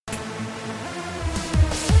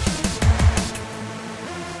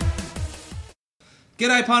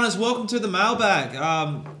G'day punters, welcome to the mailbag.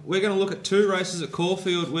 We're going to look at two races at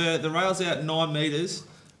Caulfield where the rail's out 9 metres.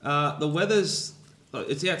 The weather's,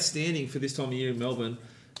 it's outstanding for this time of year in Melbourne.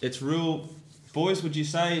 It's real, boys, would you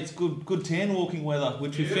say it's good tan walking weather,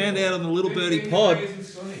 which we found out on the Little Birdie Pod.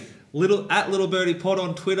 Little Birdie Pod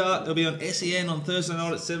on Twitter. It'll be on SEN on Thursday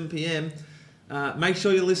night at 7 p.m. Make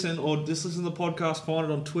sure you listen or just listen to the podcast, find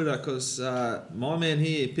it on Twitter because my man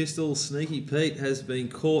here, Pistol Sneaky Pete, has been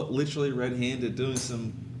caught literally red-handed doing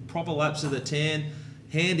some proper laps of the tan,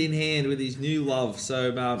 hand in hand with his new love.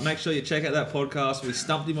 So make sure you check out that podcast. We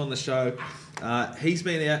stumped him on the show. He's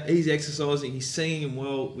been out, he's exercising, he's singing him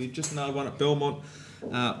well. We've just another one at Belmont.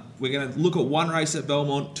 We're going to look at one race at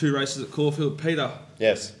Belmont, two races at Caulfield. Peter.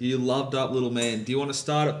 Yes. You loved up little man. Do you want to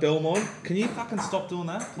start at Belmont? Can you fucking stop doing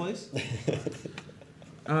that, please?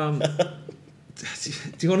 Do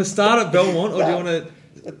you want to start at Belmont or do you want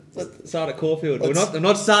to start at Caulfield? I'm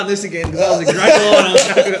not starting this again because that was a great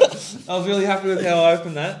line. I was really happy with how I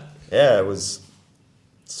opened that. Yeah, it was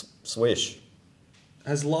swish.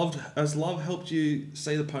 Has love helped you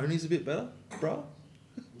see the ponies a bit better, bro?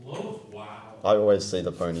 Love? Wow. I always see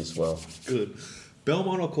the ponies well. Good.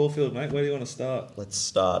 Belmont or Caulfield, mate? Where do you want to start? Let's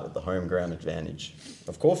start at the home ground advantage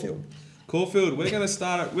of Caulfield. Caulfield, we're going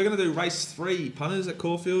to do race 3, punters at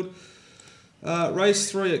Caulfield.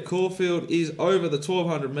 Race 3 at Caulfield is over the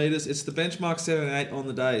 1200 metres. It's the benchmark 7 and 8 on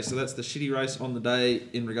the day. So that's the shitty race on the day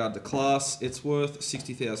in regard to class. It's worth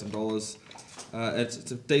 $60,000.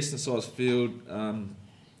 It's a decent sized field.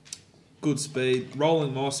 Good speed.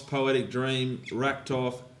 Rolling Moss, Poetic Dream,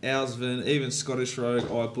 Racktoff, Ausvin, even Scottish Rogue,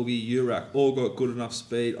 iBoogie, Urac, all got good enough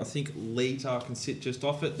speed. I think Lita can sit just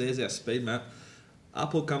off it. There's our speed map.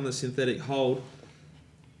 Up will come the synthetic hold.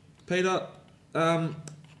 Peter, would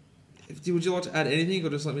you like to add anything or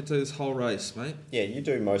just let me do this whole race, mate? Yeah, you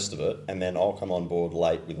do most of it, and then I'll come on board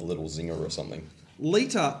late with a little zinger or something.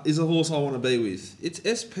 Lita is a horse I want to be with. It's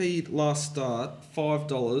SP'd last start,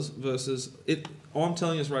 $5 versus it. I'm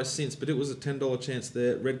telling you this race since, but it was a $10 chance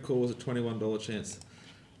there. Red Core was a $21 chance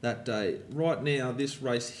that day. Right now, this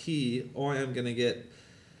race here, I am going to get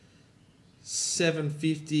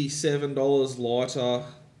 $7.50, $7 lighter.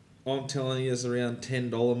 I'm telling you, it's around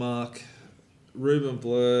 $10 mark. Ruben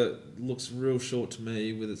Blur looks real short to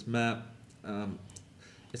me with its map.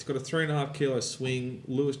 It's got a 3.5 kilo swing.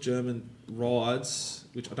 Lewis German rides,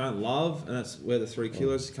 which I don't love, and that's where the 3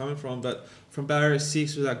 kilos is coming from. But from barrier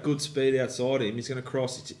 6 with that good speed outside him, he's going to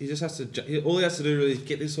cross. He just has to. All he has to do really is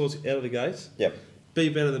get this horse out of the gates. Yep. Be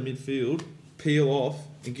better than midfield, peel off,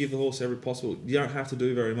 and give the horse every possible. You don't have to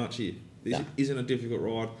do very much here. This isn't a difficult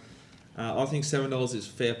ride. I think $7 is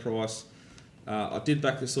fair price. I did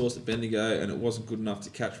back this horse at Bendigo, and it wasn't good enough to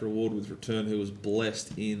catch reward with Return, who was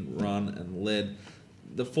blessed in run and led.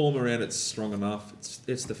 The form around it's strong enough.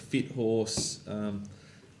 It's the fit horse.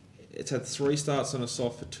 It's had 3 starts on a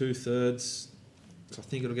soft for 2/3. So I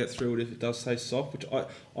think it'll get through it if it does stay soft, which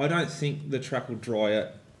I don't think the track will dry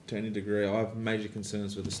out to any degree. I have major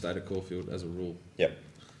concerns with the state of Caulfield as a rule. Yep.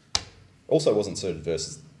 Also wasn't suited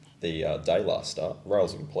versus the day last start.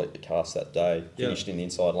 Rails were completely cast that day, finished in the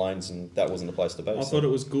inside lanes, and that wasn't the place to be. I thought it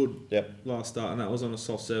was good Yep. last start, and that was on a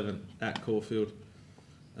soft 7 at Caulfield.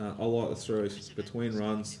 I like the throws between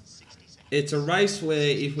runs. It's a race where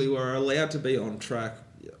if we were allowed to be on track,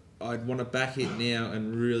 I'd want to back it now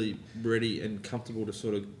and really ready and comfortable to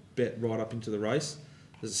sort of bet right up into the race.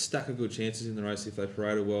 There's a stack of good chances in the race if they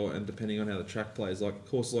paraded well, and depending on how the track plays. Like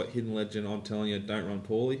horses like Hidden Legend, I'm telling you, don't run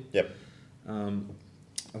poorly. Yep.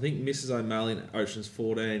 I think Mrs. O'Malley in Oceans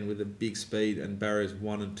 14 with a big speed and barriers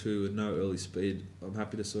 1 and 2 and no early speed. I'm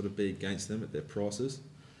happy to sort of be against them at their prices.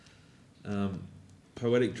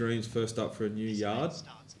 Poetic Dreams first up for a new yard.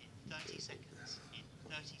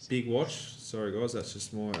 Big watch. Sorry guys, that's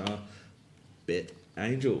just my Bet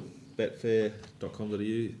Angel.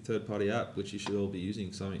 Betfair.com.au, third party app, which you should all be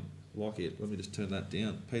using, something like it. Let me just turn that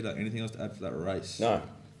down. Peter, anything else to add for that race? No.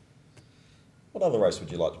 What other race would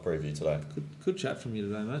you like to preview today? Good chat from you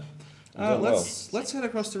today, mate. Let's head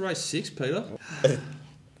across to race 6, Peter.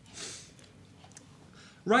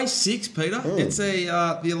 Race 6, Peter. It's the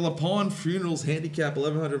Lapine Funerals Handicap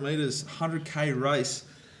 1100 metres 100k race.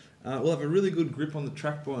 We'll have a really good grip on the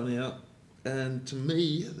track by now. And to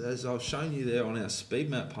me, as I've shown you there on our speed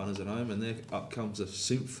map punters at home, and there up comes a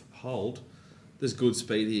Symph hold. There's good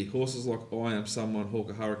speed here. Horses like I Am Someone,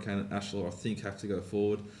 Hawker Hurricane and Ashler, I think, have to go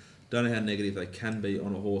forward. Don't know how negative they can be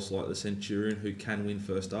on a horse like the Centurion, who can win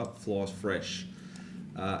first up, flies fresh.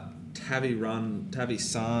 Tavi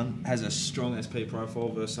San has a strong SP profile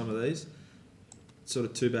versus some of these. Sort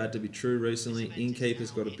of too bad to be true recently. Innkeeper's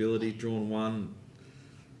got ability, drawn 1.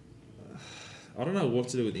 I don't know what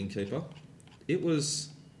to do with Innkeeper. it was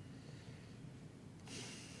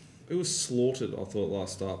slaughtered, I thought,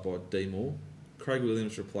 last start by D Moore. Craig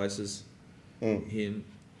Williams replaces him.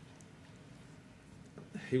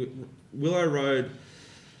 Willow Road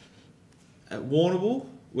at Warrnambool,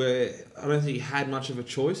 where I don't think he had much of a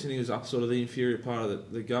choice and he was up sort of the inferior part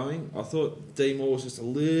of the going. I thought D Moore was just a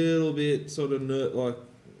little bit sort of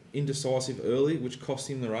indecisive early, which cost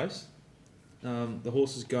him the race. The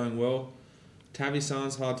horse is going well.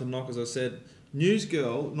 Tavisan's hard to knock, as I said. News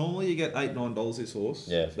Girl, normally you get $8-9 this horse.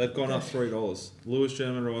 Yeah. They've gone up $3. Lewis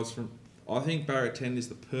German rides from... I think barrier 10 is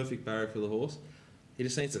the perfect barrier for the horse. He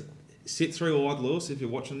just needs to sit 3 wide, Lewis, if you're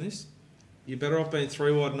watching this. You're better off being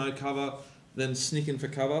 3 wide, no cover, than snicking for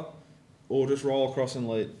cover, or just roll across and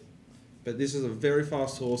lead. But this is a very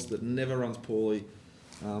fast horse that never runs poorly,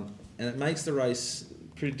 and it makes the race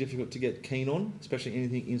pretty difficult to get keen on, especially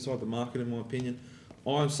anything inside the market, in my opinion.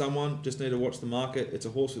 I'm someone, just need to watch the market. It's a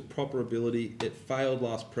horse with proper ability. It failed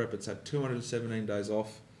last prep. It's had 217 days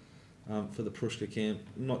off for the Prushka camp.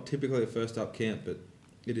 Not typically a first up camp, but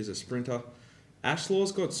it is a sprinter.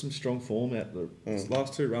 Ashlaw's got some strong form out. The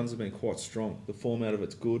last 2 runs have been quite strong. The form out of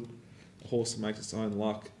it's good. The horse makes its own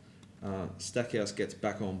luck. Stackhouse gets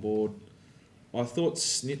back on board. I thought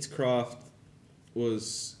Snitzcraft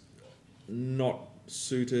was not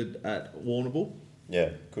suited at Warrnambool. Yeah,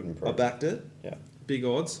 couldn't improve. I backed it. Yeah. Big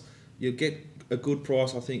odds. You'll get a good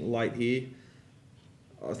price, I think, late here.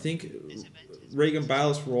 I think Regan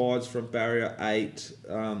Bayliss rides from barrier 8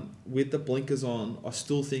 with the blinkers on. I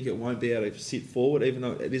still think it won't be able to sit forward, even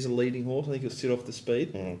though it is a leading horse. I think it'll sit off the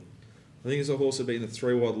speed. I think it's a horse that'll be in the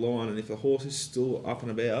 3 wide line, and if the horse is still up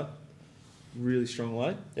and about, really strong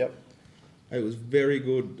late. Yep. It was very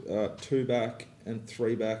good 2 back and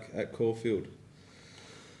 3 back at Caulfield.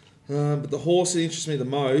 But the horse that interests me the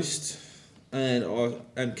most, and I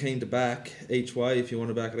am keen to back each way, if you want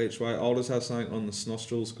to back it each way, I'll just have something on the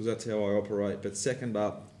nostrils because that's how I operate. But second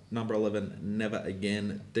up, number 11, Never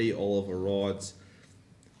Again, D. Oliver rides.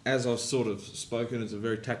 As I've sort of spoken, it's a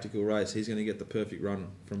very tactical race. He's going to get the perfect run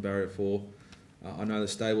from barrier 4. I know the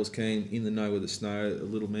stable's keen, in the know with the snow. A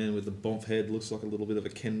little man with the bomb head, looks like a little bit of a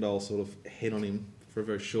Kendall sort of head on him for a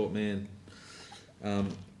very short man.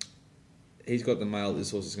 He's got the mail. This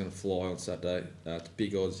horse is going to fly on Saturday. It's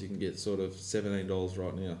big odds. You can get sort of $17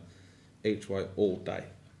 right now, each way, all day.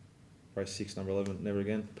 Race 6, number 11, Never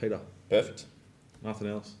Again. Peter. Perfect. Nothing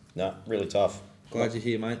else. No, really tough. Glad you're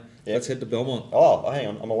here, mate. Yep. Let's head to Belmont. Oh, hang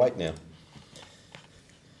on. I'm awake now.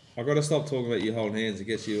 I've got to stop talking about you holding hands. It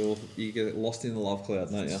gets you get lost in the love cloud,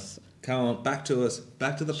 don't you? Come on, back to us.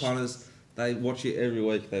 Back to the punters. They watch you every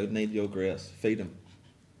week. They would need your grouse. Feed them.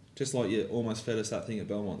 Just like you almost fed us that thing at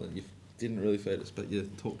Belmont that you didn't really feed us, but you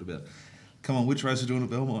talked about. Come on, which race are you doing at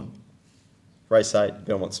Belmont? Race 8,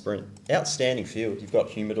 Belmont Sprint. Outstanding field. You've got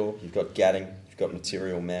Humidor, you've got Gadding, you've got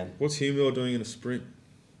Material Man. What's Humidor doing in a sprint?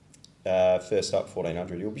 First up,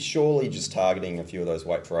 1400. He'll be surely just targeting a few of those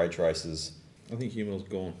weight for age races. I think Humidor's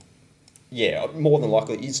gone. Yeah, more than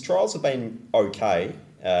likely. His trials have been okay.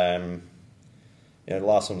 The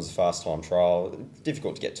last one was a fast time trial.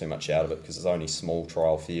 Difficult to get too much out of it because there's only small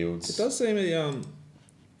trial fields. It does seem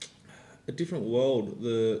a different world,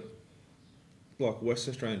 the West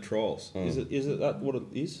Australian trials. Is it that what it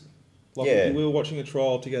is? Yeah. We were watching a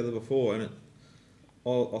trial together before, and I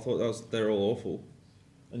thought they're all awful.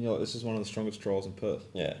 And you're like, this is one of the strongest trials in Perth.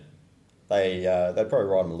 Yeah. They probably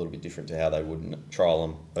ride them a little bit different to how they would trial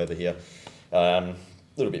them over here. A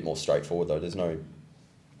little bit more straightforward though. There's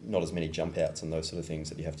not as many jump outs and those sort of things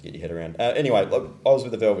that you have to get your head around. Anyway, I was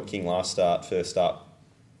with the Velvet King last start, first up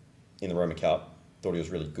in the Roma Cup. Thought he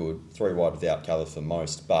was really good. 3 wide without colour for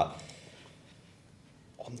most, but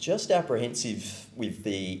I'm just apprehensive with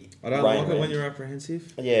the I don't like it when you're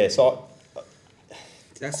apprehensive. Yeah, so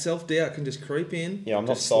that self-doubt can just creep in. Yeah, I'm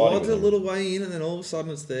not just siding slides with a him. little way in, and then all of a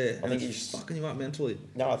sudden it's there. I and think it's he's fucking you up mentally.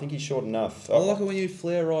 No, I think he's short enough. I like it when you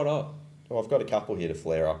flare right up. Well, I've got a couple here to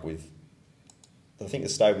flare up with. I think the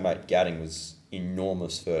stablemate Gadding was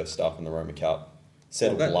enormous first up in the Roma Cup.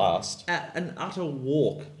 Settled last. An utter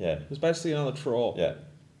walk. Yeah. It was basically another trial.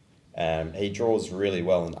 Yeah. He draws really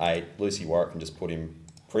well in 8. Lucy Warwick can just put him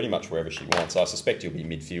pretty much wherever she wants. I suspect he'll be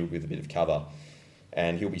midfield with a bit of cover.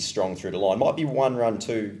 And he'll be strong through the line. Might be one run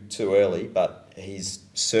too early, but he's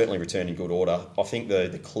certainly returned in good order. I think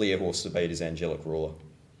the clear horse to beat is Angelic Ruler.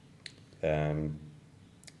 The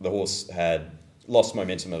horse had lost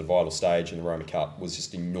momentum at a vital stage in the Roma Cup, was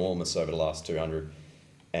just enormous over the last 200.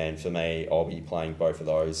 And for me, I'll be playing both of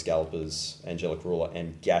those, Gallopers, Angelic Ruler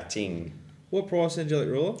and Gatting. What price, Angelic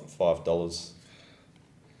Ruler? $5.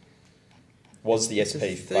 Was the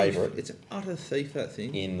SP favourite. It's an utter thief, that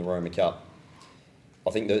thing. In the Roma Cup. I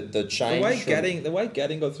think the The change. way from-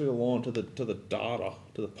 Gadding got through the line to the data,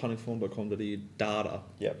 to the puntingform.com.au data,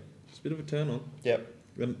 Yep. it's a bit of a turn on. Yep.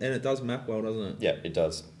 And it does map well, doesn't it? Yeah, it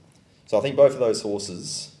does. So I think both of those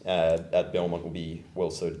horses at Belmont will be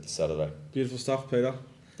well suited this Saturday. Beautiful stuff, Peter.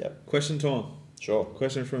 Yep. Question time. Sure.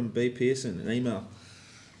 Question from B. Pearson, an email.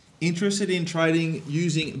 Interested in trading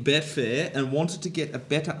using Betfair and wanted to get a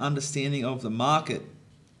better understanding of the market.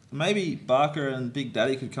 Maybe Barker and Big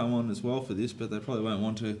Daddy could come on as well for this, but they probably won't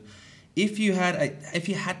want to. If you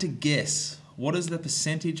had to guess, what is the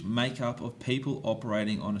percentage makeup of people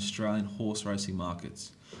operating on Australian horse racing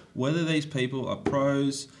markets? Whether these people are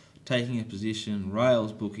pros, taking a position,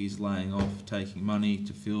 rails bookies laying off, taking money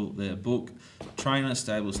to fill their book, trainer,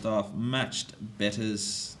 stable staff, matched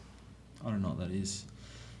bettors, I don't know what that is.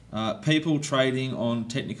 People trading on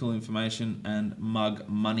technical information and mug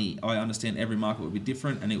money. I understand every market will be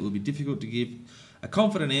different and it will be difficult to give a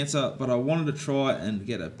confident answer, but I wanted to try and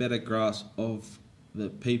get a better grasp of the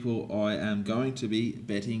people I am going to be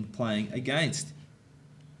betting playing against.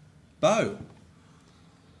 Bo.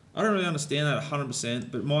 I don't really understand that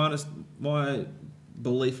 100%, but my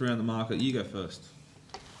belief around the market, you go first.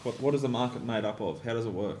 What is the market made up of? How does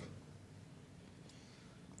it work?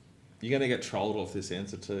 You're going to get trolled off this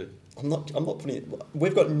answer too. I'm not putting it.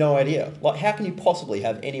 We've got no idea. Like, how can you possibly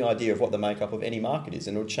have any idea of what the makeup of any market is?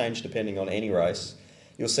 And it'll change depending on any race.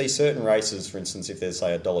 You'll see certain races, for instance, if there's,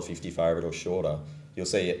 say, $1.50 favourite or shorter, you'll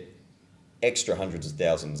see extra hundreds of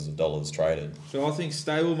thousands of dollars traded. So I think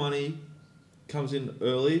stable money comes in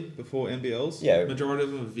early before NBLs. Yeah. Majority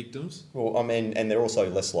of them are victims. Well, I mean, and they're also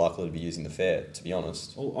less likely to be using the fair, to be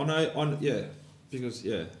honest. Well, I know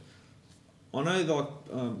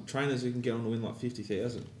trainers who can get on to win like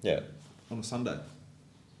 50,000 Yeah. on a Sunday.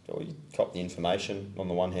 Well, you cop the information on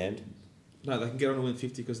the one hand. No, they can get on to win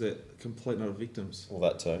 50 because they're complete not victims. All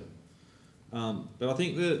that too. But I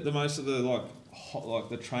think the most of the like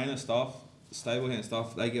the trainer stuff, stable hand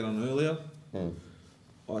stuff, they get on earlier.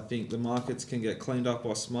 I think the markets can get cleaned up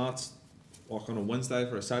by smarts, like on a Wednesday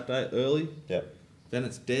for a Saturday early. Yeah. Then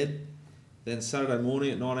it's dead. Then Saturday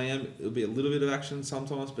morning at 9 a.m, it'll be a little bit of action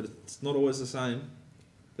sometimes, but it's not always the same.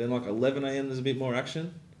 Then like 11 a.m, there's a bit more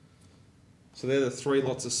action. So they're the three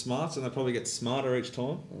lots of smarts, and they probably get smarter each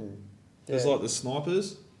time. There's like the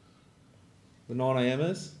snipers, the 9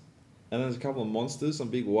 a.m.ers, and there's a couple of monsters, some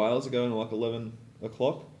big whales are going at like 11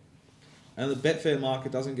 o'clock. And the Betfair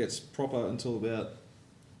market doesn't get proper until about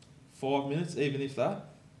 5 minutes, even if that.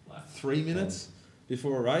 3 minutes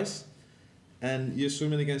before a race. And you're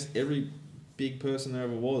swimming against every big person there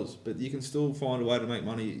ever was. But you can still find a way to make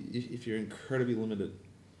money if you're incredibly limited.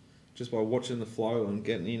 Just by watching the flow and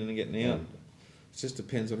getting in and getting out. It just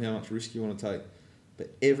depends on how much risk you want to take.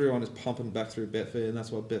 But everyone is pumping back through Betfair, and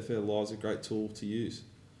that's why Betfair Live is a great tool to use.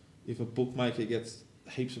 If a bookmaker gets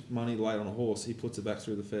heaps of money laid on a horse, he puts it back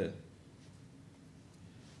through the fair.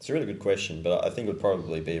 It's a really good question, but I think it would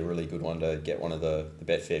probably be a really good one to get one of the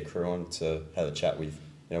Betfair crew on to have a chat with,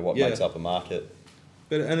 what makes up a market.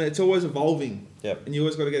 And it's always evolving. Yep. And you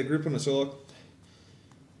always got to get a grip on it. So, like,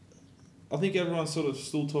 I think everyone's sort of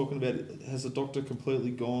still talking about, has the doctor completely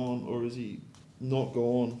gone or is he not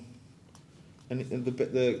gone? And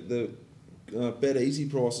the bet easy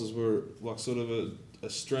prices were like sort of a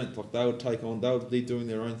strength. Like they would be doing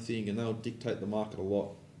their own thing and they would dictate the market a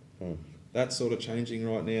lot. That's sort of changing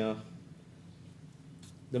right now.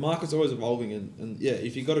 The market's always evolving, and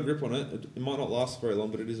if you've got a grip on it, it might not last very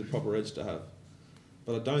long, but it is a proper edge to have.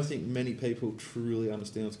 But I don't think many people truly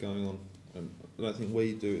understand what's going on, and I don't think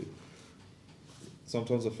we do.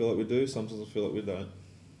 Sometimes I feel like we do, sometimes I feel like we don't.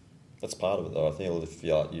 That's part of it, though. I think if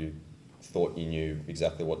you thought you knew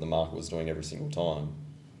exactly what the market was doing every single time,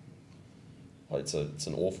 it's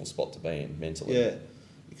an awful spot to be in mentally. Yeah.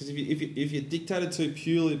 Because if you're dictated to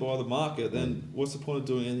purely by the market, then what's the point of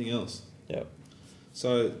doing anything else? Yeah.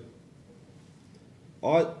 So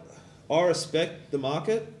I respect the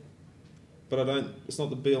market, but I don't. It's not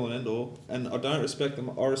the be all and end all, and I don't respect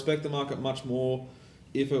them. I respect the market much more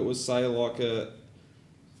if it was, say, like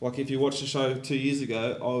if you watched the show 2 years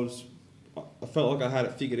ago, I felt like I had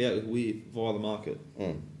it figured out with Weir via the market.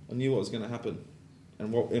 I knew what was going to happen,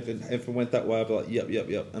 and if it went that way, I'd be like, yep,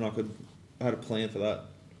 and I had a plan for that.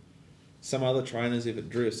 Some other trainers, if it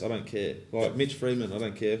drifts, I don't care. Like Mitch Freeman, I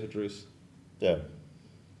don't care if it drifts. Yeah.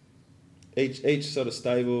 Each sort of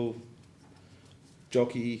stable,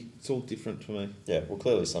 jockey, it's all different for me. Yeah, well,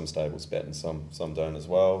 clearly some stables bet and some don't as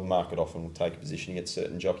well. Market often will take a position against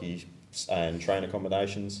certain jockey and trainer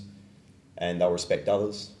combinations, and they'll respect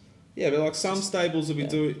others. Yeah, but like some stables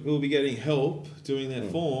will be getting help doing their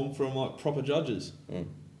form from like proper judges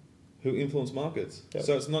who influence markets. Yep.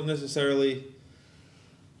 So it's not necessarily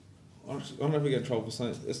don't know if we get in trouble for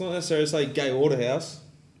saying it's not necessarily to say Gay Waterhouse,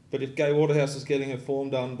 but if Gay Waterhouse is getting her form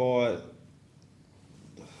done by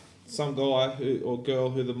some guy or girl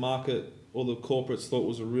who the market or the corporates thought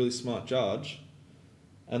was a really smart judge,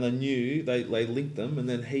 and they knew they linked them, and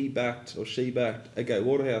then he backed or she backed a Gay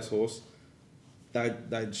Waterhouse horse,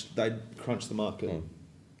 they'd crunch the market. Mm.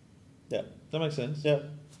 Yeah. That makes sense. Yeah.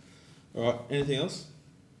 All right. Anything else?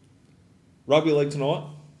 Rugby league tonight.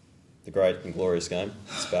 The great and glorious game.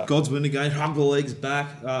 It's back. God's win again. Rugby league's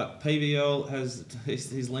back. PVL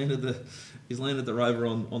he's landed the rover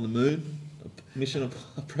on the moon.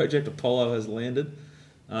 A project Apollo has landed.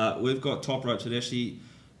 We've got Top Rope Tedeschi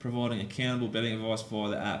providing accountable betting advice via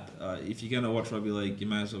the app. If you're going to watch rugby league, you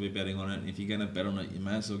may as well be betting on it. And if you're going to bet on it, you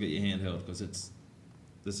may as well get your hand held because that's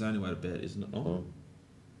the only way to bet, isn't it? Mm.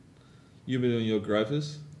 You'll be doing your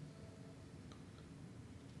gropers.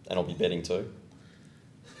 And I'll be betting too.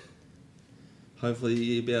 Hopefully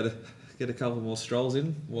you'll be able to get a couple more strolls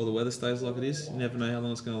in while the weather stays like it is. You never know how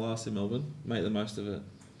long it's going to last in Melbourne. Make the most of it.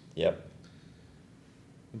 Yep.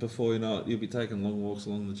 Before you know it, you'll be taking long walks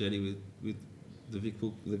along the jetty with the Vic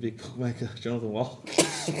bookmaker, Jonathan Wall.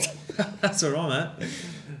 That's all right, mate.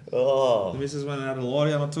 Oh. The missus went out of the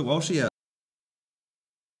light and I took Walshy out.